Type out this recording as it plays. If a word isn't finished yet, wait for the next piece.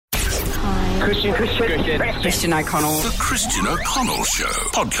Christian O'Connell. The Christian O'Connell Show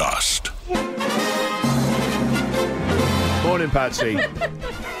podcast. Morning, Patsy.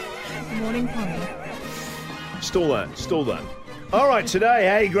 Morning, Connie. Stall that. All right, today,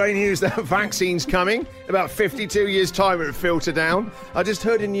 hey, great news that vaccine's coming. About 52 years' time it'll filter down. I just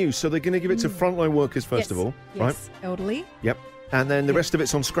heard in news, so they're going to give it to frontline workers first of all, right? Elderly. Yep. And then the rest of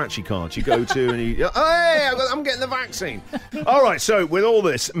it's on scratchy cards. You go to and you, hey, I'm getting the vaccine. All right, so with all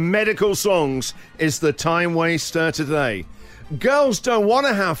this, medical songs is the time waster today. Girls don't want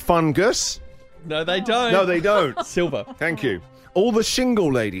to have fungus. No, they don't. No, they don't. Silver. Thank you. All the shingle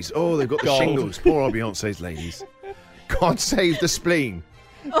ladies. Oh, they've got the Gold. shingles. Poor old Beyonce's ladies. God save the spleen.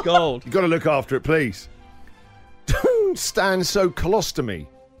 Gold. You've got to look after it, please. Don't stand so colostomy.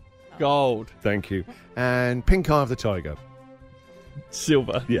 Gold. Thank you. And pink eye of the tiger.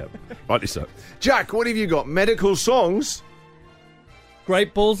 Silver. Yeah, rightly so. Jack, what have you got? Medical songs?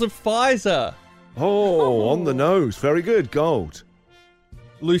 Great balls of Pfizer. Oh, on the nose. Very good. Gold.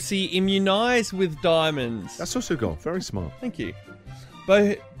 Lucy immunised with diamonds. That's also gold. Very smart. Thank you.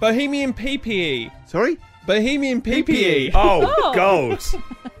 Bohemian PPE. Sorry? Bohemian PPE. Oh, gold.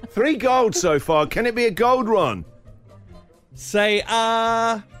 3 gold so far. Can it be a gold run? Say,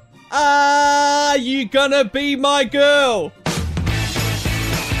 you gonna be my girl?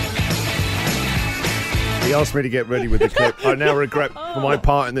 He asked me to get ready with the clip. I now regret for my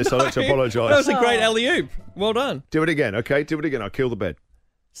part in this. I'd like to That was apologise. a great alley-oop. Well done. Do it again, okay? Do it again. I'll kill the bed.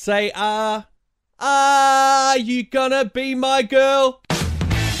 Say, you gonna be my girl?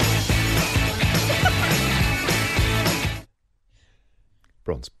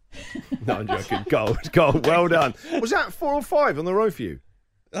 Bronze. No, I'm joking. Gold. Well done. Was that 4 or 5 on the row for you?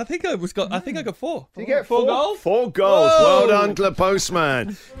 I think I got 4. Did you get 4 gold? 4 golds. Whoa. Well done to the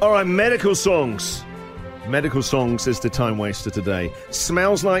postman. All right, medical songs. Medical songs is the time waster today.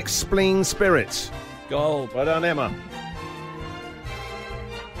 Smells like spleen spirit. Gold. Well done, Emma.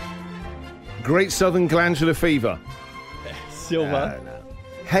 Great Southern Glandular Fever. Silver.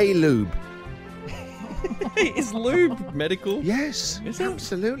 Hey Lube. Is lube medical? Yes, Is it?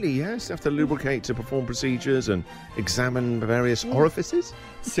 absolutely, yes. You have to lubricate to perform procedures and examine various orifices.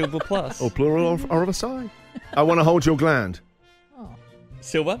 Silver plus. Or plural orifici. I want to hold your gland.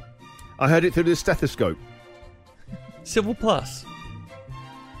 Silver. I heard it through the stethoscope. Silver plus.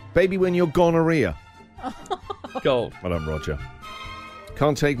 Baby, when you're gonorrhea. Gold. Well done, Roger.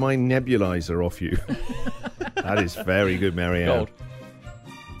 Can't take my nebulizer off you. That is very good, Marianne. Gold.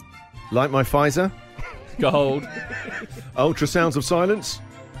 Like my Pfizer. Gold. Ultrasounds of silence.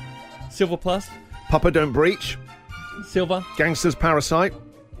 Silver plus. Papa Don't Breach. Silver. Gangsters Parasite.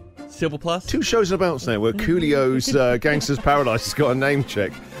 Silver plus. 2 shows and a bounce now where Coolio's Gangsters Paradise has got a name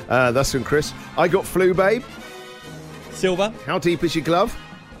check. That's from Chris. I got Flu Babe. Silver. How deep is your glove?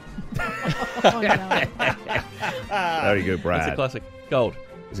 Oh, no. Very good, Brad. That's a classic. Gold.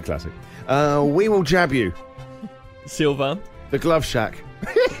 It's a classic. We Will Jab You. Silver. The Glove Shack.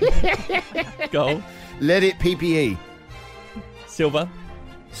 Gold. Let It PPE. Silver.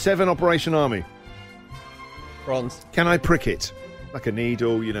 7 Operation Army. Bronze. Can I prick it? Like a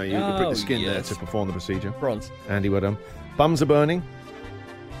needle, you prick Oh, the skin yes. there to perform the procedure. Bronze. Andy, well done. Bums are burning.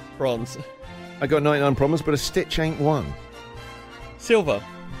 Bronze. I got 99 problems, but a stitch ain't one. Silver.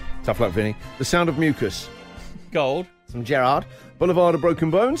 Tough luck, Vinny. The Sound of Mucus. Gold. Some Gerard. Boulevard of Broken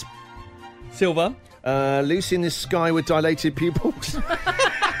Bones. Silver. Lucy in the Sky with Dilated Pupils.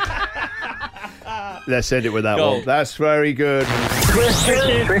 Let's end it with that Gold. one. That's very good.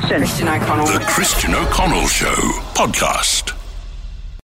 Christian O'Connell. The Christian O'Connell Show podcast.